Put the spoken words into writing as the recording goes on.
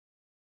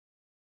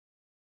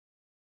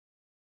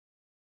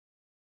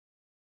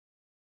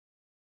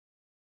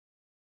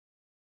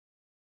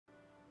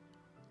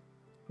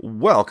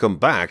Welcome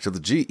back to the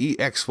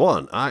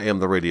GE-X1. I am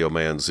the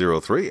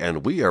TheRADIOMAN03,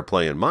 and we are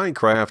playing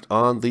Minecraft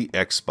on the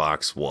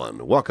Xbox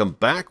One. Welcome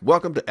back.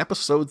 Welcome to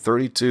episode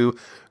 32.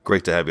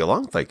 Great to have you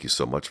along. Thank you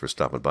so much for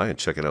stopping by and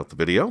checking out the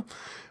video.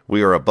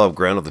 We are above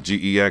ground of the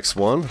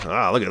GE-X1.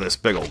 Ah, look at this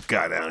big old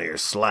guy down here,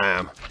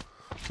 Slime.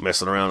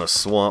 Messing around a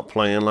swamp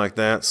playing like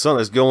that. Sun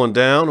is going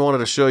down. I wanted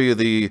to show you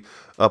the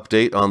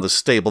update on the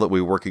stable that we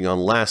were working on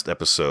last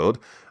episode.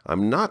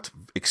 I'm not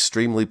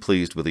extremely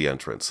pleased with the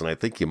entrance, and I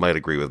think you might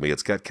agree with me.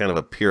 It's got kind of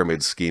a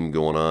pyramid scheme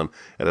going on,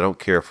 and I don't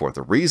care for it.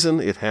 The reason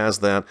it has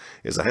that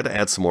is I had to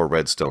add some more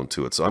redstone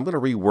to it, so I'm going to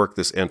rework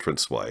this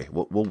entranceway.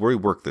 We'll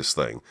rework this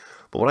thing.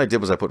 But what I did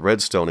was I put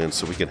redstone in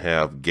so we can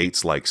have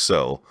gates like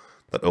so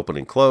that open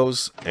and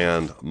close,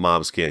 and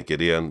mobs can't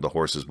get in. The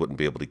horses wouldn't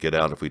be able to get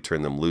out if we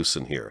turn them loose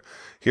in here.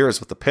 Here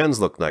is what the pens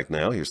look like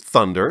now. Here's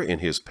Thunder in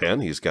his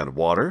pen. He's got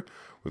water.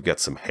 We've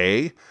got some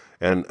hay.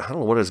 And I don't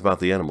know what it is about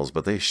the animals,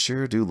 but they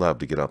sure do love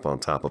to get up on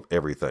top of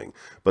everything.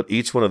 But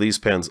each one of these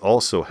pens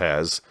also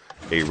has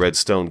a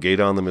redstone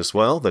gate on them as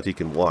well that he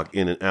can walk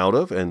in and out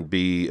of and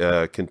be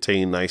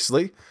contained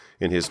nicely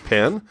in his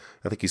pen.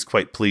 I think he's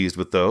quite pleased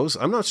with those.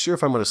 I'm not sure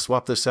if I'm going to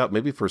swap this out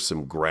maybe for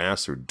some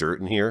grass or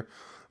dirt in here,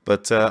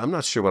 but I'm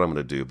not sure what I'm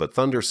going to do. But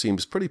Thunder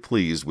seems pretty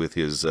pleased with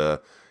his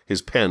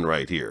pen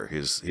right here,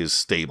 his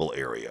stable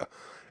area.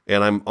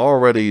 And I'm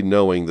already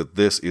knowing that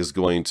this is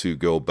going to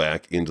go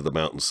back into the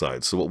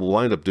mountainside. So what we'll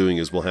wind up doing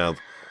is we'll have,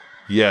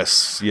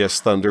 yes,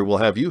 Thunder, we'll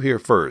have you here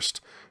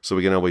first. So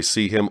we can always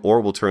see him, or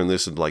we'll turn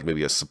this into like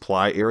maybe a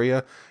supply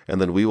area.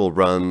 And then we will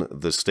run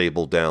the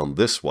stable down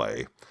this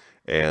way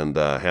and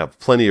have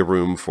plenty of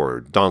room for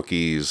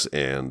donkeys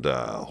and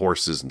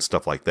horses and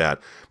stuff like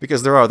that.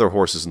 Because there are other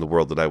horses in the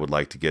world that I would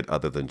like to get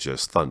other than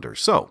just Thunder.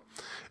 So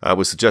I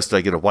would suggest I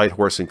get a white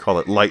horse and call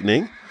it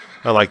Lightning.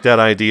 I like that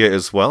idea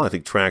as well. I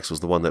think Trax was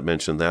the one that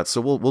mentioned that, so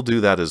we'll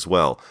do that as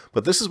well.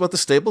 But this is what the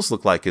stables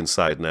look like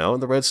inside now,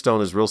 and the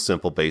redstone is real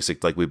simple,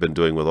 basic, like we've been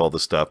doing with all the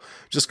stuff.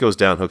 Just goes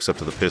down, hooks up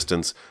to the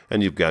pistons,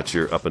 and you've got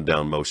your up and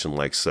down motion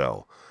like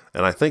so.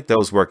 And I think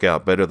those work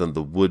out better than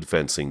the wood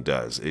fencing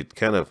does. It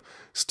kind of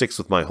sticks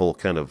with my whole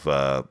kind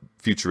of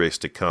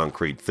futuristic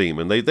concrete theme,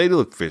 and they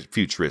look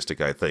futuristic,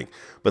 I think.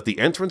 But the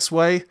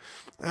entranceway,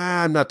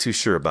 I'm not too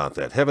sure about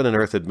that. Heaven and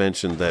Earth had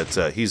mentioned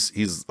that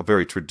he's a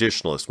very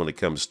traditionalist when it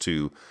comes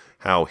to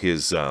how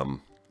his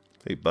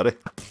hey buddy,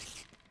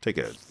 take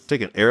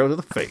an arrow to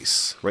the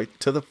face, right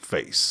to the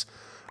face.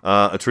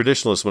 A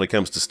traditionalist when it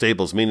comes to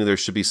stables, meaning there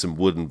should be some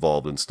wood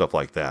involved and stuff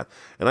like that.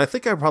 And I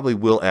think I probably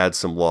will add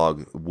some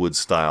log wood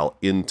style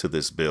into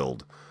this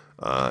build,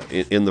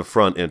 in the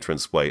front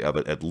entranceway of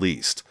it at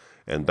least.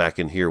 And back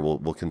in here,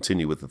 we'll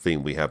continue with the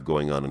theme we have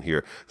going on in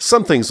here.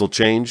 Some things will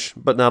change,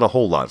 but not a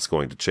whole lot's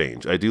going to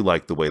change. I do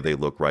like the way they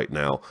look right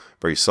now.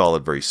 Very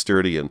solid, very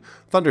sturdy, and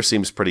Thunder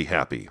seems pretty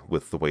happy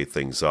with the way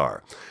things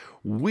are.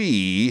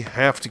 We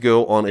have to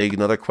go on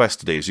another quest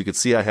today. As you can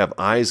see, I have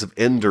Eyes of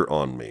Ender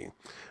on me.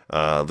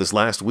 This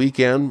last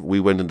weekend,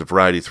 we went into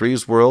Variety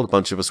 3's world. A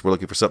bunch of us were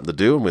looking for something to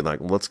do, and we're like,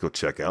 well, let's go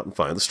check out and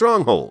find the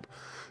Stronghold.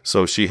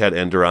 So she had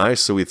Ender Eyes,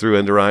 so we threw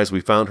Ender Eyes,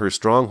 we found her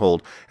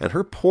stronghold, and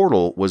her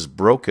portal was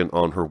broken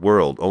on her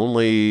world.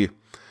 Only,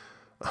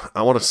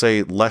 I want to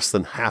say, less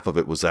than half of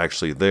it was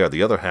actually there.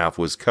 The other half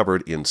was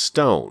covered in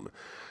stone.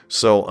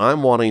 So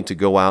I'm wanting to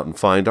go out and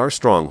find our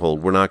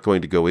stronghold. We're not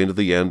going to go into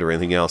the end or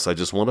anything else. I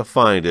just want to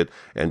find it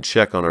and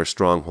check on our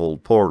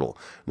stronghold portal.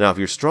 Now, if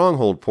your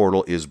stronghold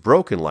portal is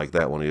broken like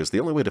that one is, the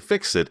only way to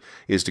fix it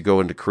is to go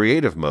into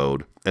creative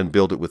mode and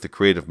build it with the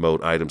creative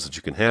mode items that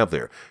you can have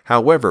there.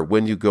 However,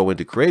 when you go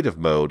into creative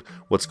mode,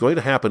 what's going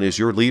to happen is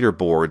your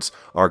leaderboards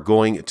are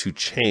going to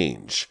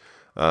change.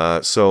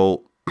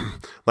 So,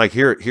 like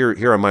here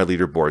are my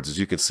leaderboards. As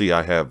you can see,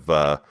 I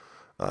have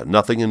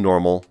nothing in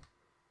normal,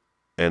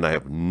 and I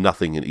have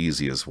nothing in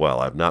easy as well.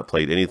 I've not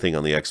played anything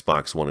on the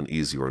Xbox One in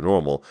easy or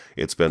normal.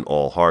 It's been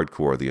all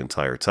hardcore the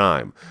entire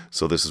time.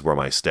 So this is where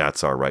my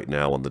stats are right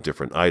now on the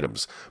different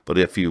items. But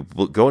if you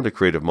go into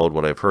creative mode,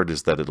 what I've heard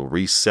is that it'll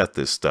reset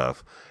this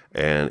stuff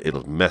and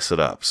it'll mess it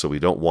up. So we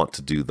don't want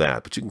to do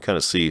that. But you can kind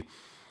of see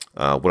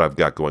what I've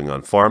got going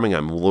on. Farming,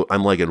 I'm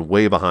lagging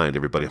way behind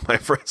everybody on my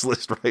friends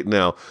list right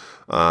now.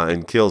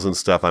 And kills and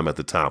stuff, I'm at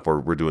the top.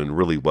 We're doing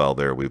really well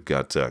there. We've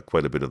got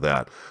quite a bit of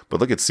that. But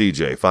look at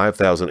CJ,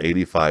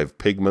 5,085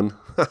 pigmen.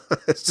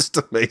 It's just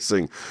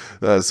amazing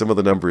some of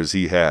the numbers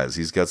he has.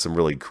 He's got some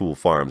really cool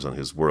farms on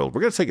his world. We're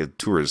going to take a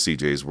tour of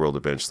CJ's world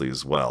eventually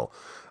as well.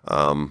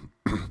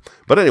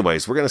 But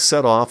anyways, we're going to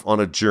set off on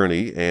a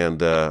journey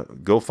and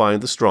go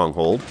find the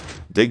stronghold,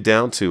 dig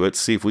down to it,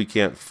 see if we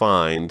can't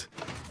find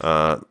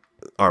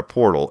our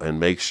portal and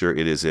make sure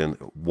it is in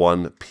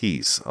one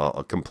piece,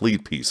 a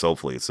complete piece.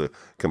 Hopefully it's a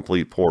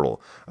complete portal.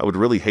 I would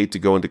really hate to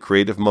go into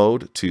creative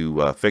mode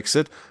to fix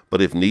it,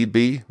 but if need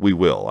be, we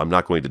will. I'm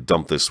not going to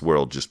dump this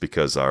world just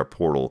because our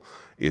portal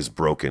is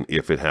broken,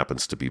 if it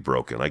happens to be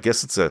broken. I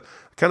guess it's a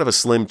kind of a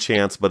slim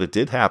chance, but it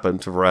did happen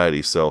to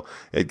Variety, so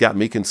it got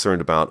me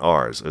concerned about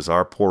ours. Is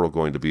our portal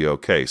going to be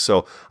okay?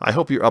 So I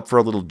hope you're up for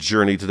a little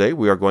journey today.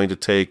 We are going to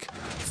take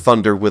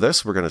Thunder with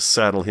us. We're going to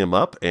saddle him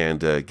up and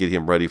get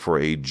him ready for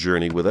a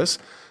journey with us.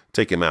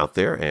 Take him out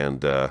there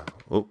and...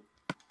 oh,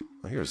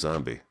 I hear a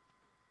zombie.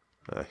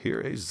 I hear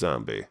a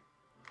zombie.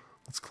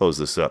 Let's close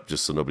this up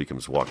just so nobody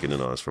comes walking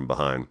in on us from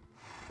behind.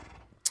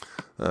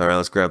 All right,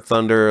 let's grab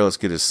Thunder. Let's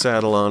get his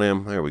saddle on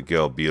him. There we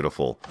go.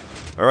 Beautiful.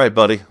 All right,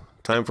 buddy.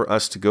 Time for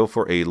us to go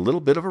for a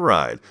little bit of a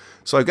ride.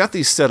 So I've got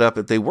these set up.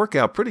 They work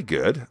out pretty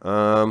good.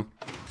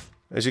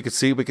 As you can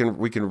see, we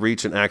can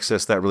reach and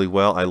access that really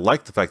well. I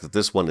like the fact that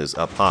this one is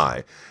up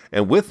high.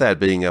 And with that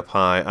being up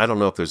high, I don't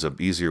know if there's an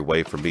easier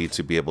way for me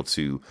to be able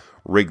to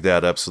rig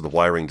that up so the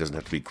wiring doesn't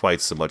have to be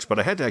quite so much. But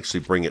I had to actually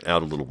bring it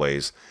out a little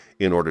ways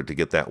in order to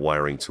get that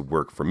wiring to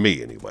work for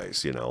me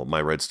anyways. You know, my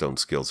redstone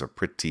skills are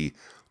pretty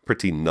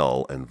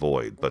null and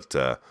void, but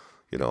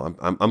you know,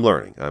 I'm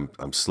learning.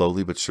 I'm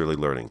slowly but surely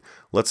learning.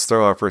 Let's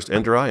throw our first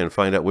Ender Eye and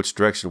find out which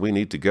direction we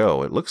need to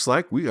go. It looks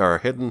like we are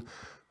heading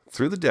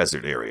through the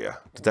desert area.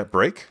 Did that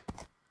break?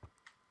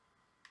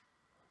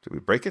 Did we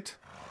break it?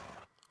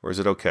 Or is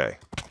it okay?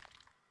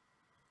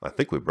 I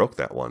think we broke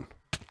that one.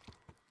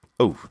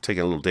 Oh,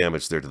 taking a little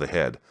damage there to the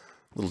head.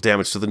 A little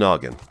damage to the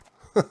noggin.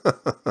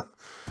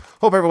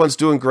 Hope everyone's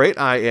doing great.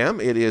 I am.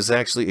 It is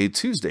actually a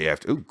Tuesday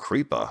after... Ooh,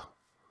 Creeper.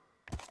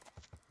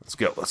 Let's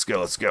go, let's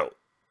go, let's go.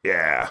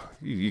 Yeah,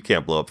 you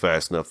can't blow up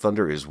fast enough.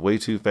 Thunder is way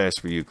too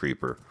fast for you,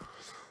 Creeper.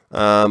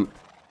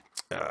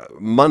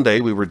 Monday,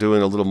 we were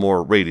doing a little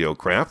more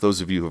RadioCraft. Those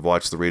of you who have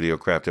watched the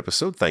RadioCraft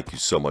episode, thank you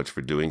so much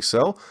for doing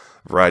so.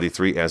 Variety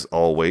 3, as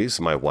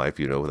always, my wife,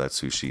 you know, that's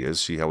who she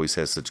is. She always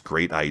has such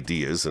great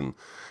ideas. And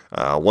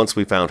once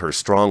we found her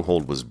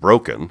Stronghold was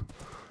broken,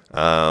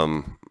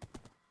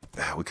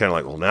 we kind of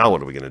like, well, now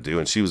what are we going to do?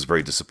 And she was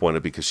very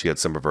disappointed because she had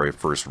some of her very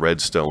first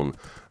redstone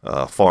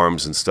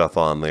farms and stuff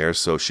on there.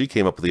 So she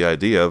came up with the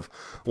idea of,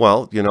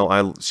 well, you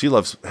know, she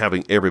loves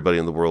having everybody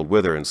in the world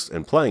with her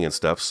and playing and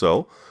stuff.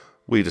 So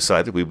we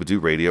decided we would do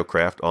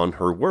RadioCraft on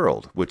her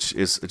world, which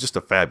is just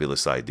a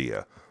fabulous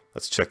idea.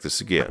 Let's check this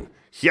again.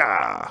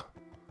 Yeah.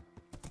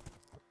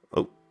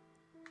 Oh,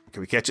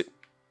 can we catch it?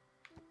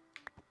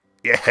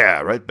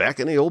 Yeah, right back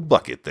in the old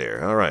bucket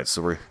there. All right,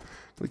 so we're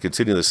going to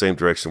continue the same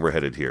direction we're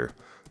headed here.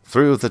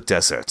 Through the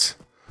desert.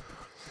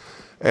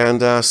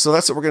 And so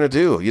that's what we're going to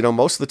do. You know,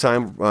 most of the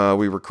time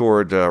we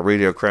record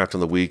RadioCraft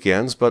on the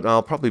weekends, but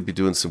I'll probably be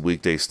doing some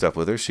weekday stuff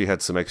with her. She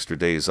had some extra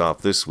days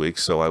off this week,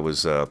 so I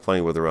was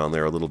playing with her on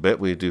there a little bit.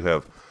 We do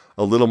have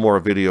a little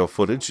more video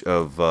footage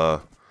of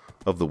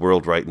the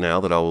world right now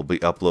that I will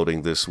be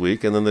uploading this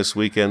week. And then this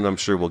weekend, I'm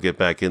sure we'll get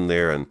back in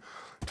there and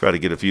try to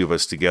get a few of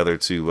us together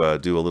to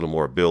do a little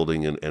more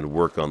building and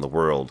work on the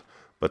world.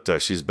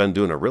 But she's been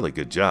doing a really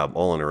good job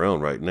all on her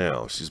own right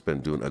now. She's been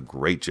doing a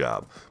great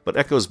job. But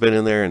Echo's been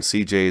in there and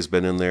CJ's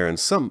been in there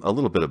and a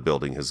little bit of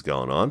building has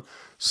gone on.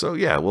 So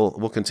yeah,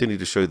 we'll continue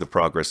to show you the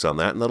progress on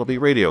that, and that'll be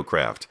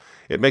RadioCraft.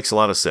 It makes a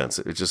lot of sense.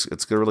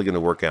 It's really going to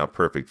work out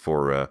perfect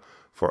for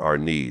our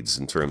needs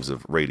in terms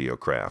of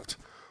RadioCraft.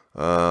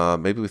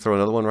 Maybe we throw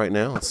another one right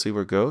now. Let's see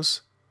where it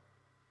goes.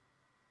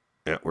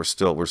 Yeah, we're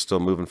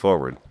still moving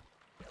forward.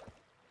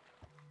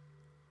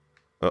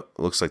 Oh,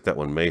 looks like that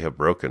one may have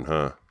broken,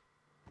 huh?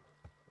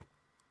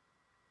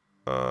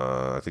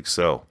 I think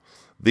so.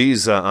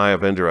 These Eye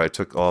of Ender I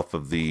took off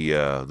of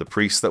the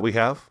priests that we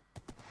have.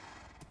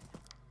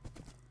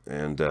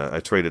 And I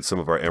traded some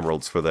of our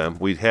emeralds for them.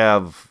 We'd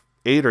have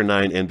 8 or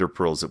 9 ender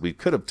pearls that we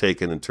could have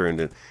taken and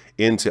turned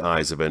into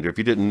Eyes of Ender. If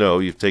you didn't know,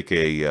 you take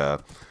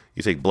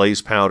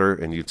blaze powder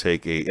and you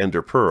take a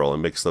ender pearl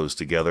and mix those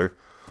together,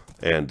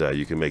 and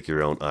you can make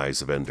your own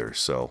Eyes of Ender.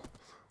 So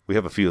we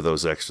have a few of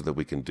those extra that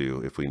we can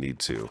do if we need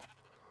to.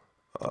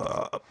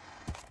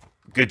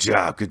 Good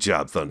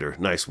job, Thunder.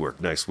 Nice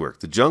work, nice work.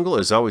 The jungle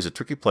is always a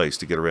tricky place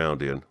to get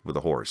around in with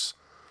a horse.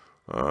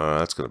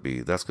 That's gonna be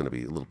a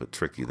little bit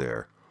tricky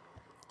there.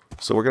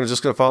 So we're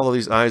just gonna follow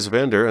these Eyes of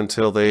Ender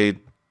until they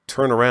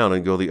turn around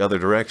and go the other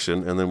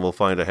direction, and then we'll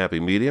find a happy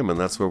medium, and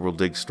that's where we'll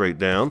dig straight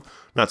down.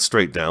 Not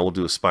straight down, we'll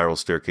do a spiral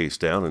staircase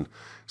down and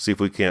see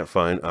if we can't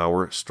find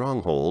our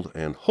stronghold,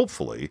 and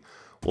hopefully,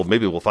 well,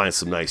 maybe we'll find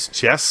some nice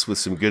chests with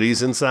some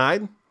goodies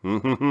inside.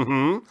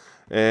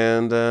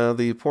 And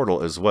the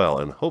portal as well,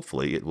 and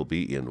hopefully it will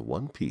be in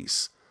one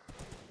piece.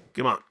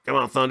 Come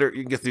on, Thunder,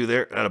 you can get through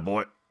there.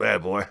 Attaboy,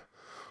 bad boy.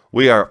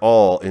 We are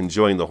all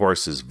enjoying the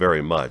horses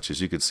very much. As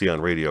you can see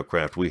on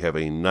RadioCraft, we have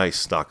a nice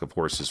stock of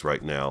horses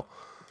right now.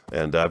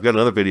 And I've got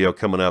another video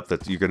coming up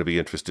that you're going to be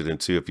interested in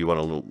too if you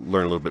want to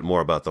learn a little bit more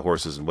about the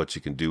horses and what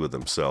you can do with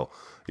them. So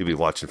you'll be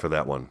watching for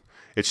that one.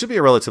 It should be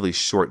a relatively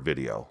short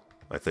video,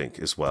 I think,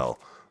 as well.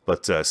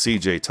 But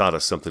CJ taught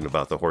us something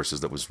about the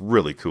horses that was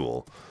really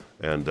cool.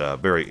 And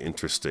very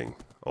interesting.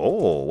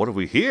 Oh, what have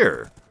we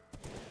here?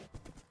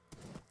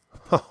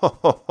 Ho, ho,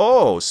 ho,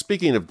 ho.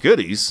 Speaking of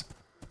goodies.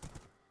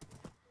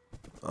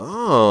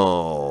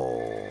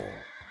 Oh.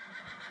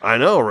 I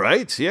know,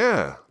 right?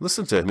 Yeah.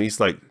 Listen to him. He's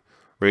like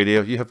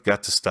Radio, you have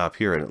got to stop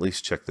here and at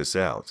least check this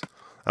out.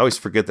 I always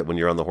forget that when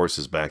you're on the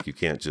horse's back, you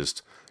can't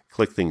just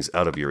click things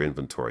out of your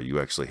inventory. You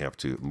actually have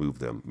to move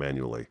them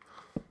manually.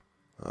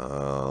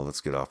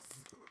 Let's get off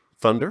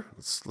Thunder.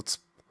 Let's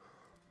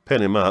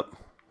pin him up.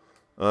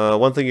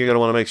 One thing you're going to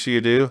want to make sure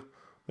you do,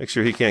 make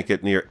sure he can't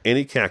get near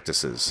any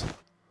cactuses.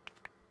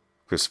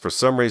 Because for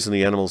some reason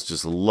the animals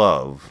just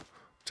love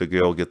to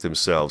go get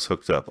themselves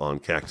hooked up on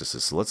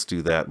cactuses. So let's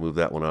do that, move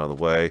that one out of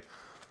the way.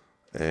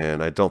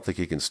 And I don't think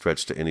he can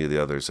stretch to any of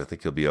the others. I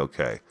think he'll be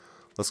okay.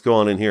 Let's go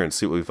on in here and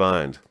see what we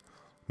find.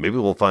 Maybe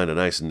we'll find a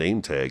nice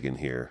name tag in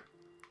here.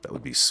 That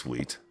would be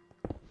sweet.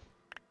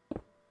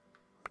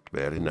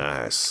 Very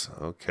nice.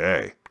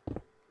 Okay.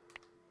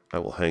 I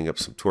will hang up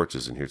some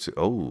torches in here too.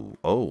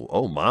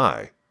 Oh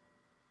my.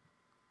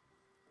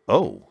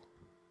 Oh.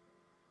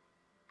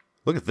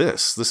 Look at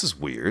this. This is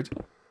weird.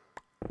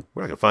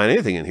 We're not going to find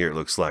anything in here, it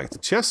looks like. The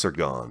chests are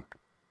gone.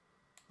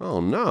 Oh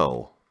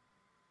no.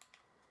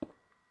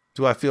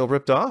 Do I feel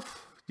ripped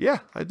off? Yeah,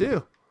 I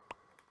do.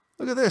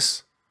 Look at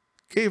this.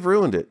 Cave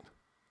ruined it.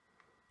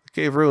 The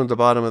cave ruined the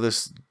bottom of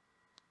this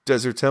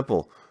desert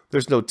temple.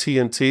 There's no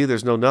TNT.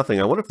 There's no nothing.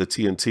 I wonder if the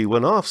TNT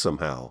went off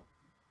somehow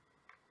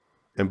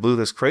and blew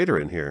this crater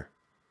in here.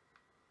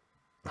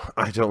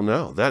 I don't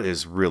know. That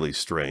is really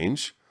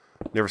strange.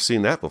 Never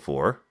seen that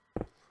before.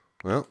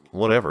 Well,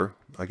 whatever.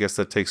 I guess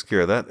that takes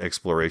care of that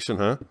exploration,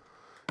 huh?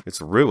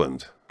 It's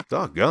ruined.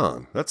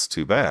 Doggone. That's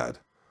too bad.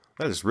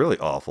 That is really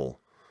awful.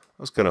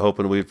 I was kind of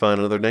hoping we'd find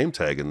another name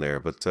tag in there,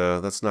 but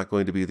that's not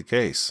going to be the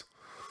case.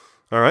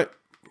 All right.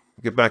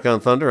 Get back on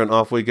Thunder and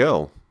off we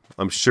go.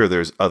 I'm sure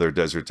there's other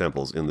desert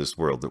temples in this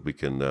world that we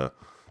can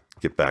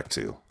get back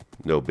to.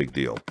 No big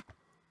deal.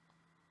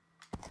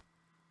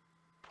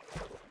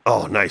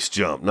 Oh, nice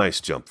jump. Nice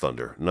jump,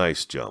 Thunder.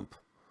 Nice jump.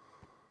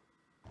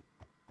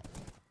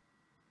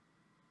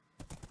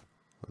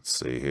 Let's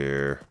see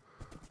here.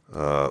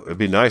 It'd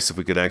be nice if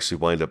we could actually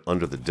wind up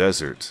under the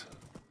desert.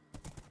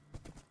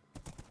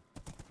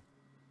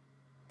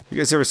 You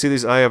guys ever see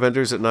these eye of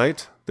enders at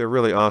night? They're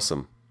really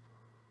awesome.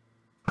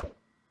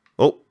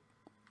 Oh.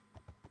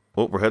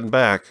 Oh, we're heading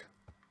back.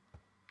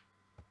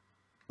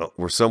 Oh,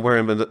 we're somewhere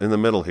in the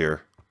middle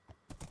here.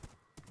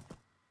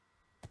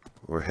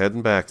 We're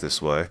heading back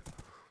this way.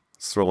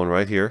 Let's throw one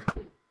right here.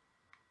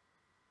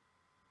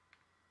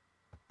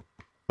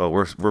 Oh,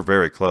 we're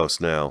very close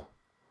now.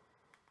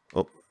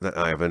 Oh, that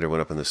eye of ender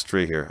went up in this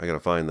tree here. I gotta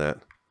find that.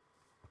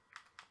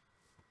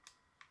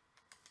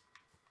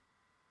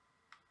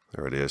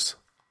 There it is.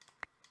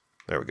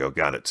 There we go.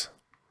 Got it.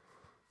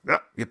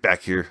 Ah, get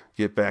back here.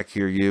 Get back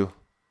here, you.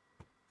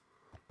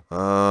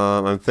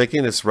 I'm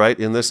thinking it's right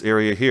in this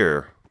area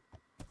here.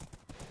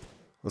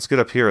 Let's get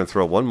up here and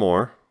throw one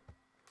more.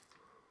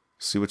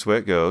 See which way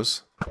it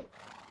goes.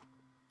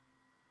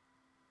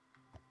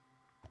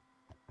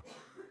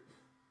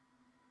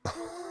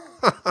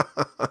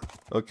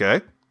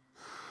 Okay.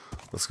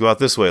 Let's go out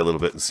this way a little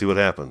bit and see what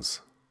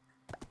happens.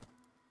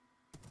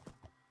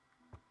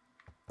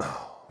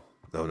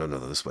 Oh, no,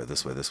 this way.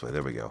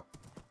 There we go.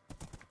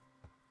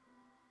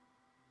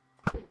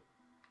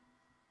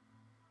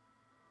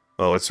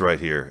 Oh, it's right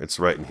here. It's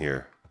right in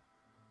here.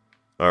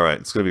 All right,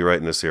 it's going to be right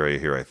in this area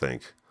here, I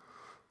think.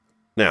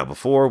 Now,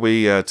 before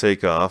we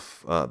take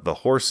off, the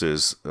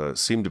horses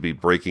seem to be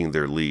breaking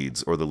their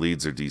leads, or the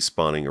leads are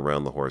despawning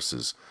around the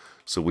horses.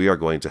 So we are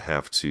going to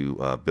have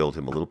to build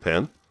him a little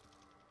pen.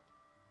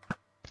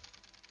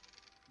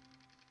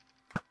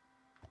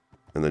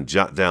 And then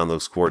jot down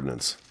those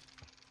coordinates.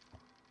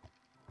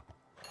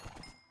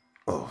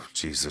 Oh,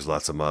 geez, there's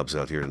lots of mobs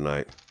out here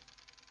tonight.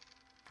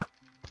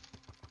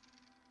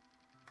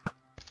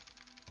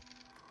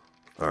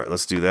 All right,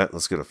 let's do that.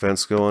 Let's get a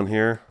fence going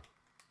here.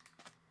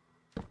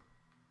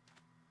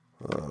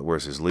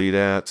 Where's his lead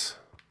at?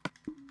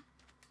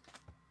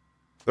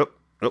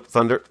 Oh,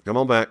 Thunder, come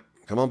on back.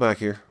 Come on back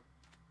here.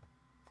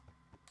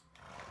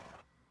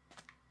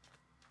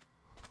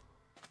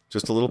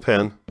 Just a little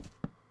pen.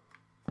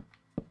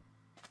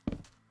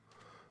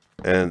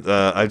 And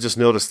I just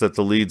noticed that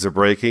the leads are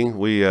breaking.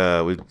 We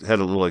had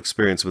a little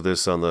experience with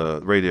this on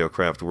the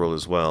RadioCraft world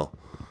as well.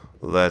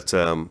 That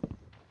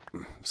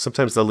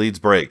sometimes the leads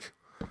break,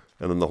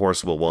 and then the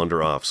horse will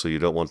wander off. So you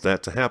don't want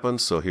that to happen.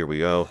 So here we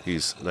go.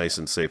 He's nice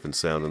and safe and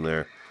sound in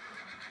there.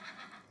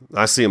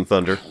 I see him,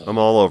 Thunder. I'm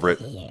all over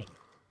it.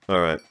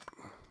 All right.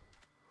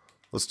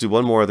 Let's do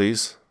one more of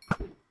these.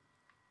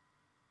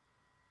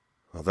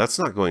 Well, that's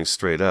not going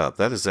straight up.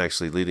 That is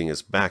actually leading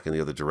us back in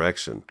the other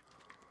direction.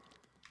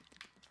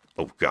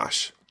 Oh,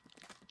 gosh.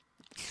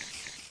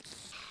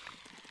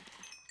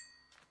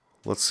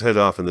 Let's head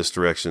off in this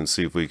direction and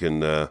see if we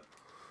can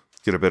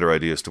get a better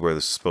idea as to where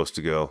this is supposed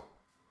to go.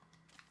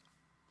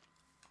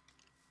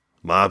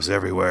 Mobs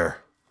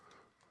everywhere.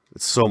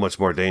 It's so much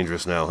more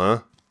dangerous now, huh?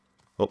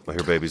 Oh, I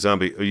hear baby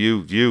zombie. Oh,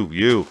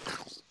 you.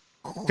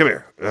 Come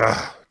here.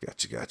 Ah,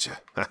 gotcha.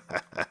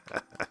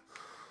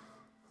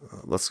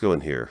 Let's go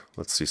in here.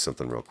 Let's see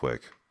something real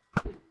quick.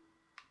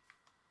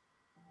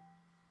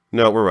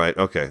 No, we're right.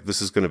 Okay,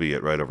 this is going to be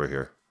it right over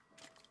here.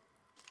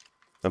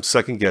 I'm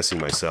second guessing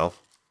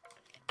myself.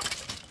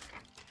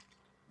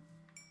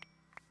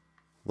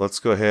 let's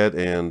go ahead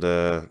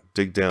and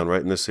dig down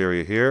right in this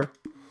area here.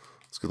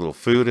 Let's get a little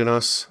food in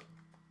us.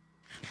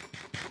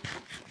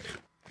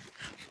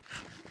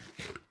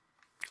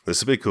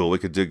 This would be cool. We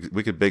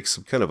could make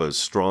some kind of a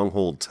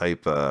stronghold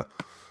type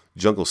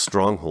jungle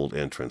stronghold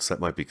entrance. That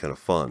might be kind of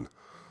fun.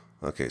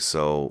 Okay,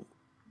 so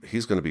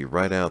he's going to be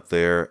right out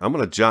there. I'm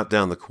going to jot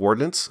down the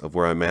coordinates of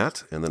where I'm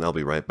at, and then I'll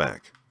be right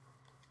back.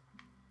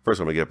 First,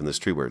 I'm going to get up in this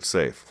tree where it's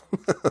safe.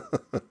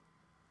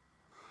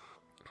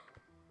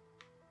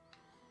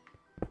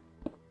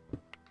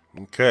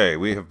 Okay,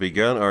 we have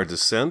begun our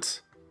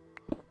descent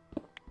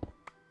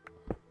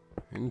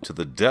into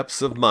the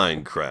depths of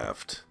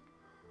Minecraft.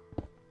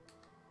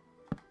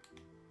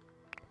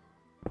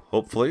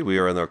 Hopefully we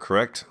are in the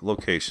correct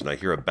location. I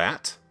hear a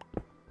bat,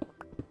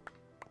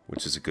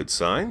 which is a good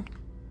sign.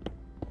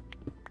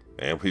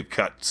 And we've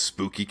got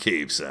spooky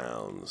cave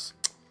sounds.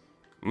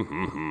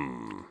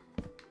 I'm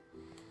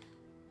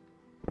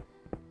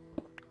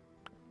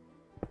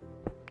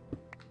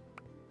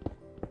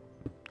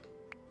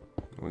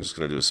just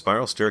going to do a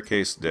spiral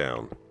staircase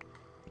down.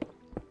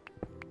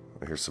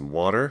 I hear some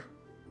water.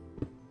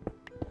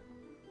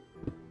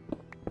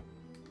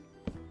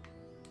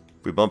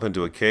 If we bump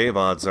into a cave,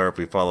 odds are if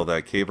we follow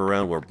that cave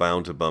around, we're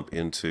bound to bump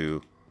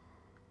into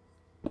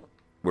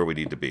where we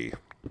need to be.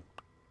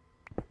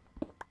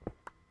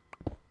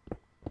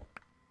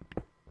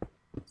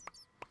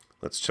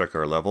 Let's check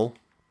our level.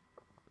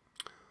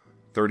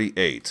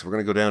 38. We're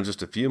going to go down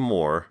just a few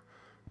more.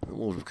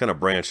 We'll kind of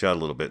branch out a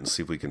little bit and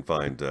see if we can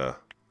find...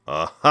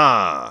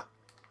 aha!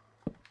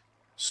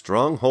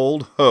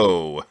 Stronghold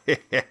Ho!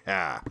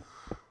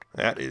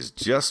 That is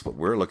just what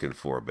we're looking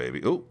for, baby.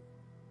 Ooh.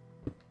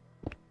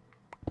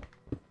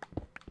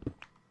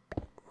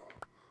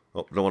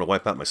 Oh, don't want to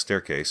wipe out my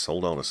staircase.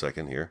 Hold on a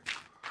second here.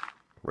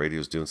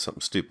 Radio's doing something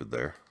stupid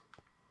there.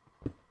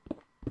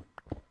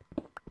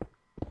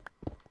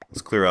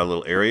 Let's clear out a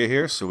little area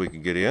here so we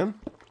can get in.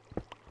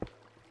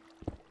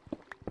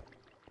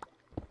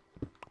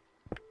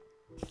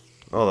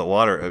 Oh, that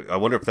water. I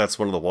wonder if that's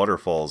one of the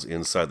waterfalls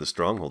inside the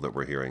stronghold that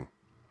we're hearing.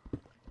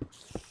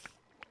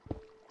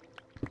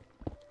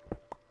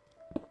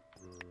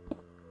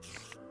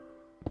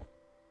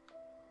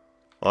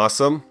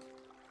 Awesome.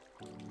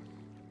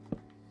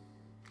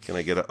 Can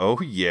I get a... Oh,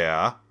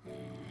 yeah.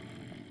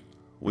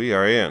 We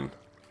are in.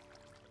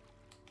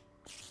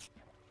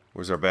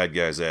 Where's our bad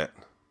guys at?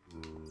 I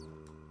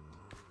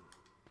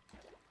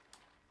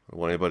don't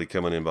want anybody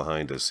coming in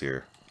behind us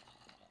here.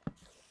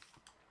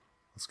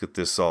 Let's get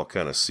this all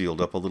kind of sealed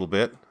up a little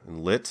bit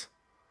and lit.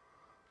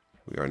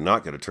 We are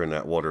not going to turn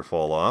that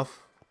waterfall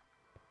off.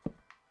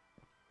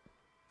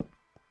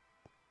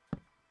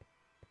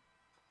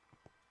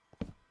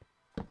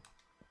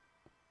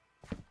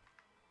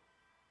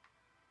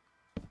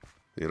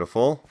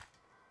 Beautiful.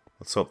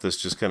 Let's hope this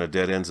just kind of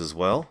dead ends as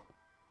well.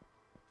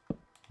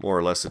 More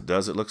or less it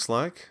does, it looks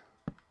like.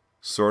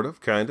 Sort of,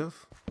 kind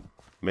of.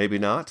 Maybe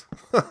not.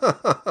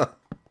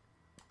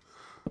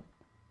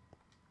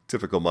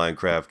 Typical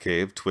Minecraft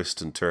cave.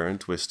 Twist and turn,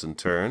 twist and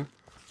turn.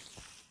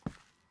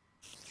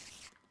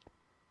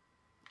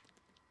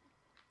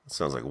 That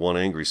sounds like one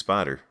angry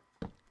spider.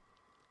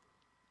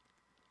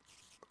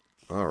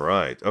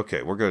 Alright,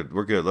 okay, we're good,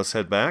 we're good. Let's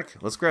head back.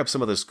 Let's grab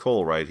some of this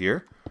coal right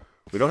here.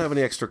 We don't have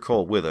any extra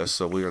coal with us,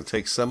 so we're going to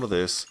take some of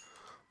this.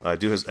 I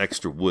do have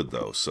extra wood,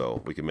 though,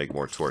 so we can make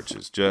more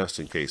torches, just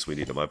in case we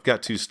need them. I've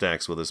got 2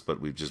 stacks with us, but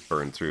we've just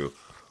burned through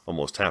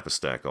almost half a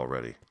stack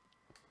already.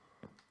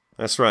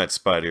 That's right,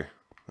 Spider.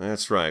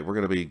 That's right. We're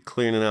going to be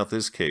cleaning out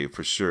this cave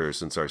for sure,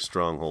 since our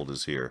stronghold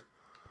is here.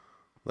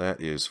 That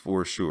is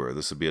for sure.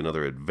 This would be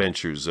another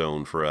adventure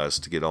zone for us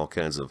to get all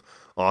kinds of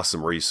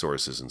awesome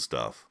resources and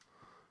stuff.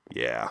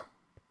 Yeah.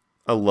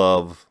 I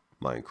love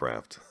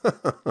Minecraft.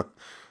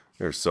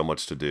 There's so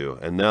much to do.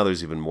 And now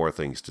there's even more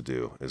things to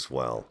do as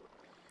well.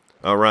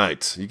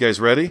 Alright, you guys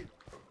ready?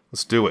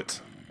 Let's do it.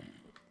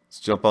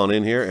 Let's jump on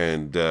in here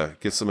and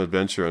get some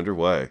adventure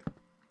underway.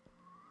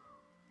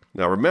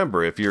 Now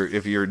remember, if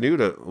you're new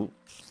to... Ooh,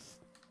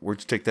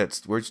 where'd you take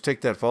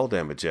that fall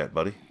damage at,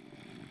 buddy?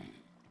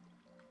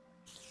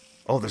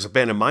 Oh, there's a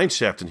abandoned mine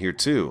shaft in here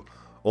too.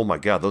 Oh my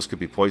god, those could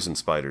be poison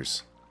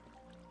spiders.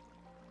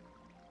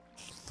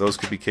 Those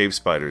could be cave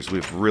spiders.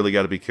 We've really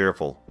got to be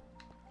careful.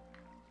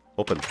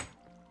 Open.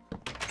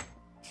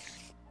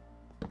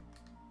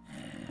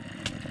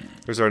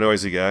 There's our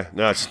noisy guy.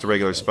 No, it's just a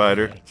regular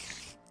spider.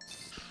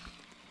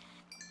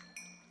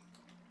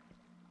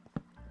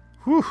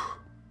 Whew.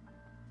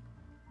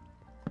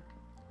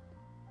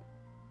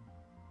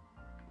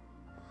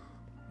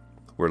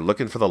 We're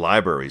looking for the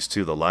libraries,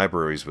 too. The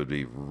libraries would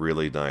be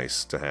really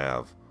nice to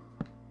have.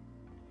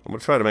 I'm going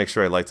to try to make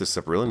sure I light this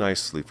up really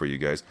nicely for you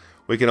guys.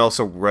 We can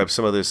also grab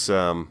some of this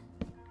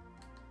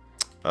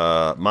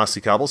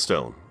mossy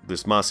cobblestone.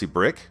 This mossy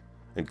brick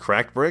and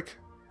cracked brick.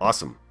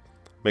 Awesome.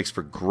 Makes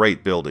for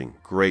great building.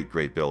 Great,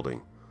 great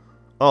building.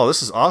 Oh,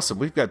 this is awesome.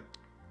 We've got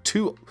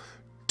two,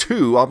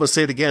 I'm going to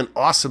say it again,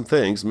 awesome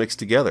things mixed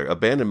together.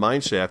 Abandoned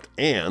mine shaft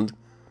and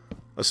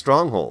a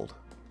stronghold.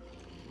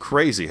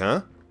 Crazy,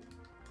 huh?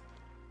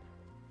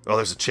 Oh,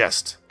 there's a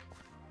chest.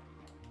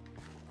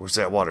 Where's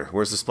that water?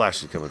 Where's the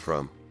splashing coming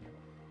from?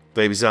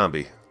 Baby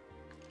zombie.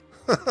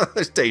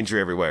 There's danger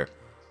everywhere.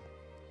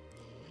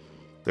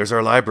 There's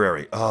our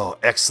library. Oh,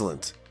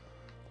 excellent.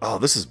 Oh,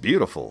 this is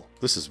beautiful.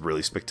 This is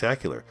really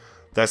spectacular.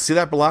 See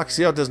that block?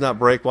 See how it does not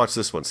break? Watch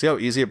this one. See how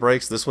easy it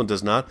breaks? This one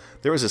does not.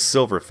 There is a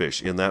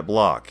silverfish in that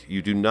block.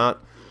 You do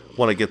not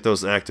want to get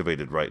those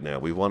activated right now.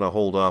 We want to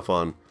hold off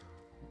on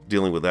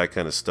dealing with that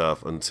kind of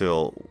stuff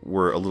until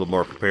we're a little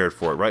more prepared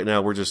for it. Right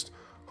now, we're just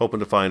hoping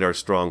to find our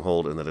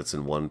stronghold and that it's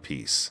in one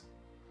piece.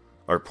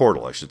 Our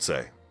portal, I should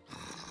say.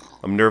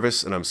 I'm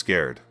nervous and I'm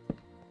scared.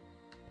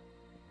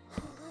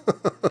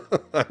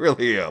 I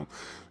really am.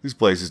 These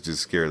places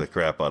just scare the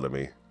crap out of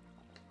me.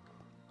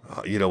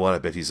 You know what? I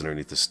bet he's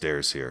underneath the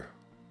stairs here.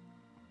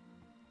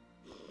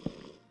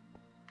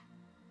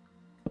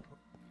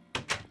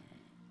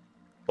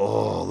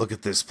 Oh, look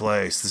at this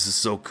place. This is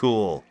so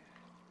cool.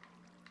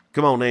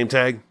 Come on, name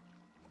tag.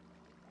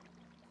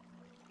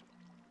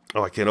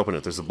 Oh, I can't open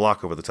it. There's a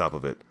block over the top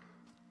of it.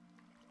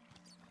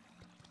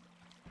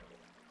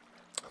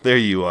 There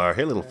you are.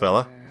 Hey, little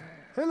fella.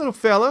 Hey, little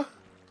fella.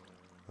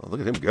 Oh, look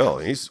at him go.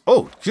 He's...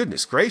 Oh,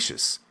 goodness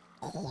gracious.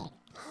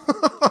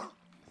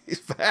 He's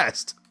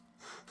fast.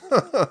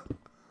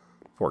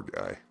 Poor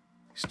guy.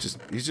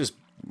 He's just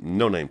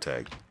no name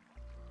tag.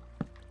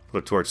 Put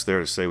a torch there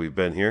to say we've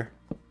been here.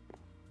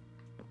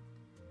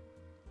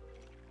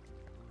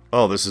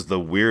 Oh, this is the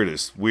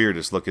weirdest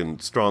looking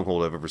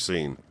stronghold I've ever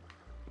seen.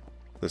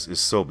 This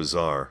is so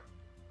bizarre.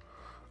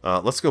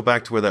 Let's go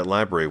back to where that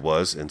library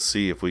was and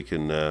see if we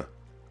can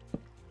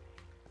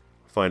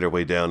find our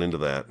way down into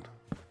that.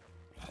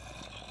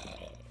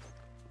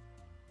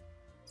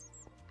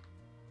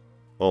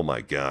 Oh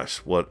my gosh,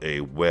 what a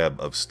web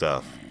of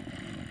stuff.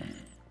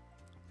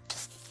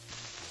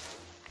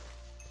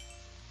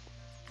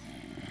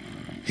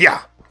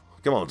 Yeah!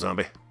 Come on,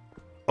 zombie.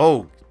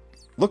 Oh,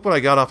 look what I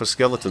got off a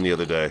skeleton the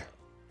other day.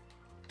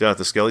 Down at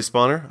the skelly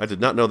spawner. I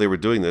did not know they were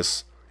doing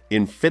this.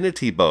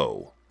 Infinity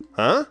bow.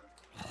 Huh?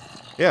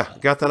 Yeah,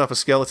 got that off a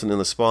skeleton in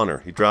the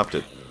spawner. He dropped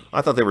it.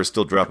 I thought they were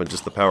still dropping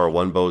just the power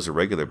 1 bows or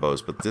regular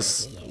bows, but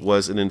this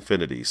was an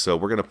infinity. So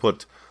we're going to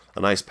put a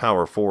nice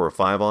power 4 or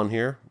 5 on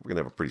here. We're going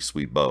to have a pretty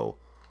sweet bow.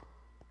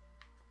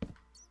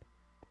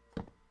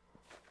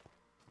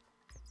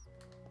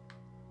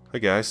 Hey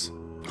guys.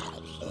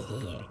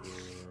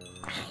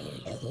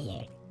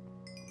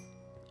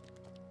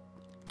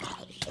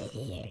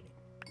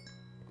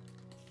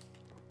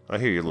 I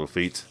hear your little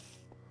feet.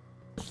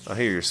 I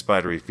hear your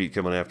spidery feet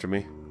coming after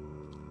me.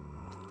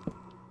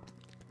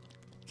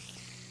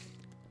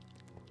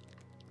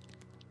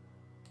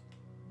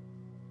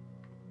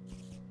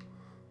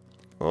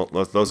 Oh,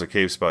 those are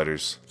cave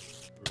spiders.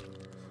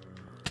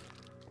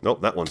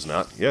 Nope, that one's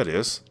not. Yeah, it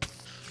is.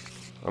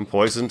 I'm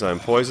poisoned. I'm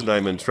poisoned.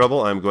 I'm in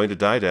trouble. I'm going to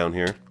die down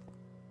here.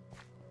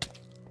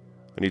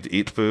 I need to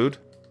eat food.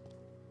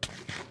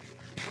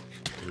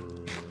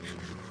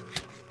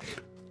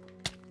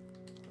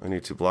 I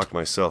need to block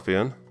myself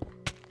in.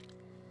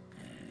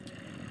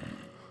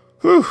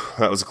 Whew,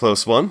 that was a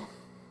close one.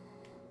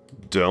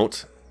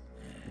 Don't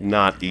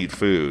not eat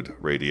food,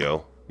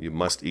 radio. You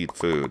must eat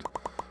food.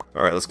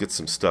 Alright, let's get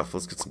some stuff.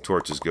 Let's get some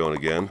torches going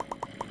again.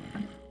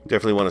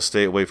 Definitely want to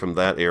stay away from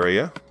that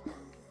area.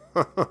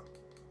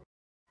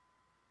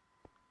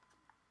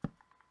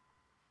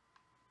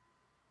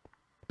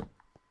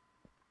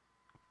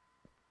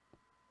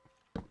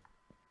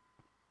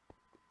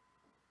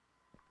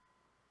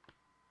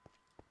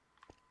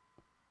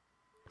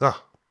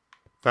 Ah,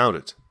 found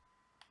it.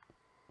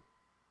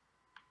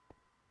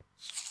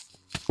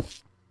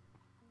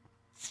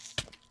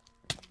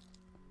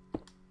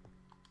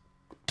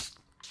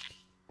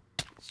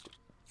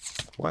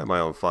 Why am I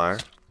on fire?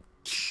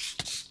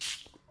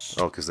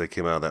 Oh, because they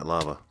came out of that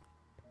lava.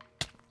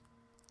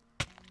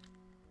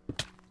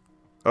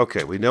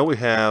 Okay, we know we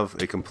have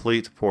a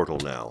complete portal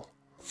now.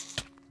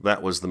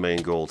 That was the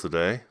main goal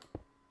today.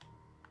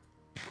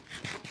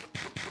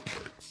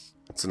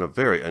 It's in a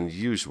very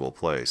unusual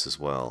place as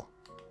well.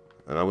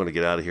 And I'm going to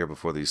get out of here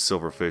before these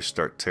silverfish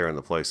start tearing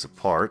the place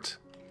apart.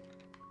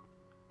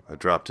 I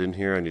dropped in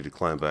here. I need to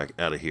climb back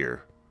out of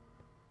here.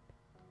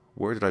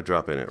 Where did I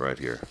drop in it? Right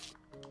here.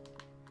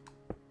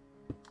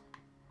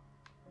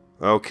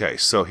 Okay,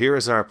 so here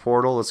is our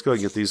portal. Let's go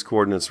and get these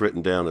coordinates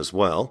written down as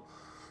well.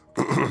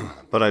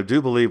 But I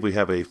do believe we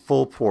have a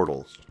full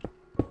portal.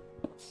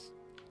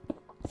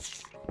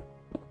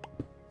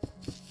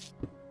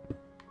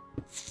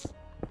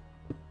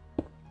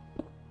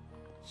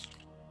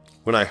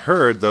 When I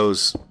heard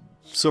those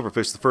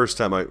silverfish the first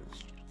time, I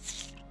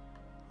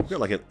feel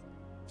like it...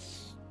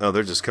 Oh,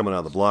 they're just coming out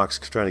of the blocks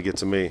trying to get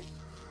to me.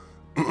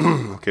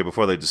 Okay,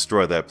 before they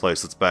destroy that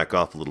place, let's back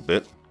off a little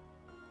bit.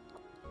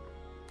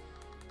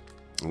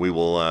 We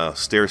will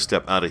stair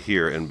step out of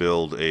here and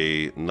build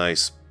a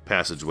nice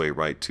passageway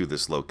right to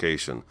this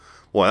location.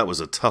 Boy, that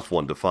was a tough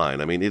one to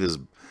find. I mean, it is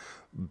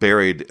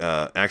buried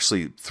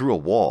actually through a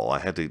wall. I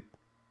had to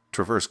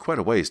traverse quite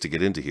a ways to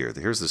get into here.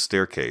 Here's the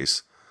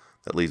staircase.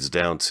 that leads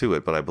down to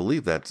it, but I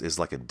believe that is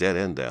like a dead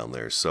end down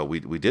there. So we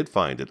did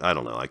find it. I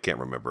don't know. I can't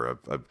remember.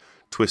 I've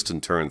twisted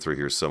and turned through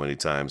here so many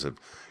times. I've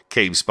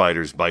cave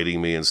spiders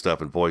biting me and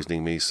stuff and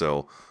poisoning me.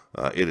 So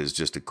it is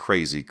just a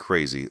crazy,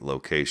 crazy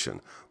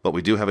location. But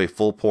we do have a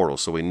full portal,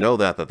 so we know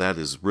that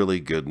is really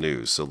good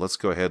news. So let's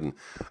go ahead and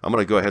I'm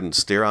going to go ahead and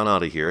stare on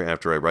out of here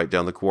after I write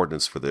down the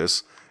coordinates for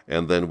this,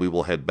 and then we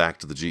will head back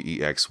to the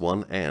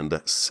GE-X1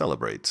 and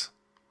celebrate.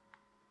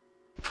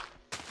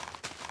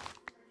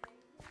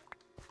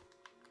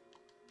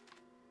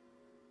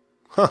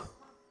 Huh.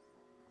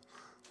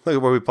 Look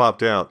at where we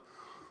popped out.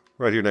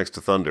 Right here next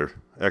to Thunder.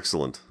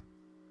 Excellent.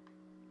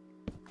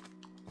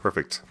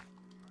 Perfect.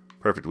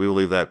 Perfect. We will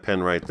leave that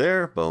pen right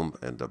there. Boom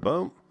and a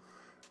boom.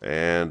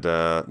 And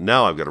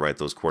now I've got to write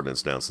those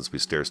coordinates down since we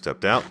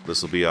stair-stepped out.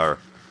 This will be our...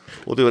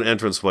 We'll do an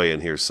entranceway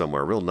in here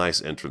somewhere. A real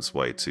nice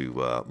entranceway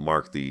to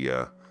mark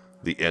the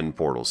end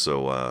portal.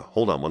 So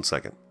hold on one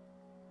second.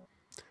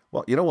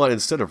 Well, you know what?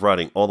 Instead of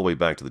riding all the way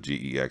back to the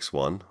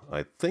GE-X1,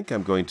 I think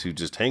I'm going to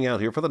just hang out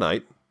here for the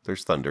night.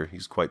 There's Thunder.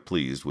 He's quite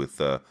pleased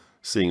with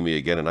seeing me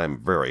again, and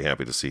I'm very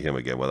happy to see him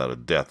again without a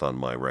death on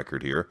my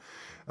record here.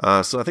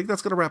 So I think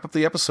that's going to wrap up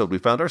the episode. We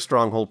found our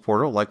Stronghold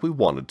portal like we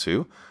wanted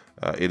to.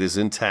 It is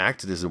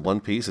intact. It is in one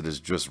piece. It is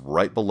just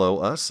right below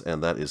us,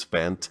 and that is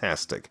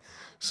fantastic.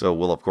 So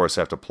we'll, of course,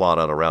 have to plot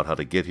out a route how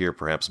to get here,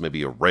 perhaps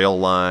maybe a rail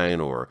line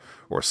or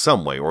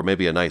some way, or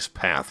maybe a nice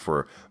path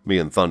for me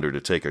and Thunder to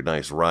take a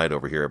nice ride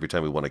over here. Every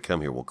time we want to come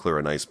here, we'll clear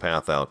a nice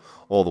path out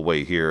all the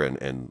way here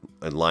and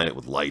line it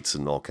with lights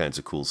and all kinds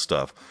of cool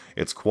stuff.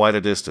 It's quite a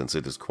distance.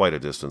 It is quite a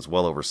distance,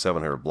 well over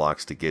 700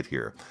 blocks to get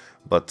here.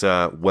 But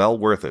well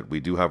worth it.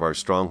 We do have our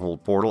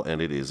Stronghold portal, and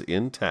it is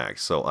intact,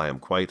 so I am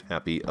quite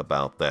happy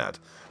about that.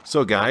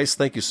 So guys,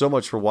 thank you so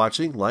much for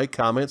watching. Like,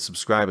 comment,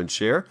 subscribe, and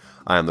share.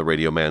 I am the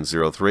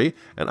RadioMan03,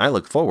 and I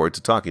look forward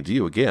to talking to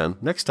you again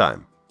next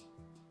time.